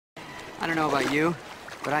I don't know about you,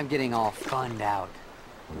 but I'm getting all funned out.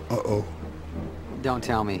 Uh-oh. Don't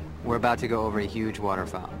tell me. We're about to go over a huge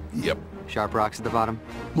waterfall. Yep. Sharp rocks at the bottom?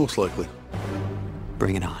 Most likely.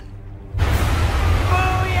 Bring it on.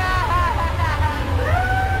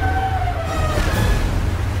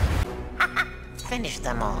 Finish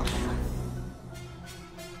them off.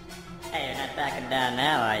 Hey, you're not backing down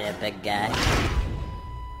now, are you, big guy?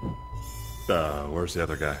 Where's the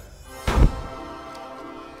other guy?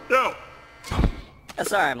 Yo!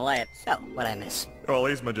 Sorry I'm late. So, what'd I miss? Well,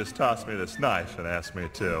 Yzma just tossed me this knife and asked me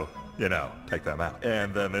to, you know, take them out.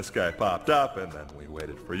 And then this guy popped up, and then we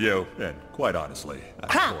waited for you, and quite honestly, I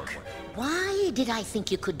Kronk, why did I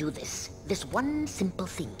think you could do this? This one simple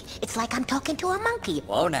thing. It's like I'm talking to a monkey.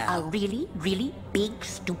 Whoa now. A really, really big,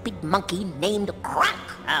 stupid monkey named Kronk.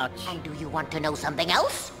 Ouch. And do you want to know something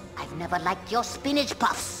else? I've never liked your spinach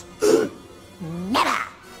puffs. Never!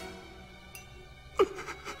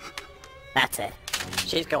 That's it.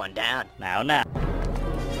 She's going down. Now.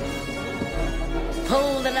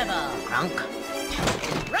 Pull the lever, Kronk.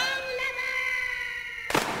 Wrong lever!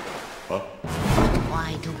 Huh?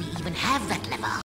 Why do we even have that lever?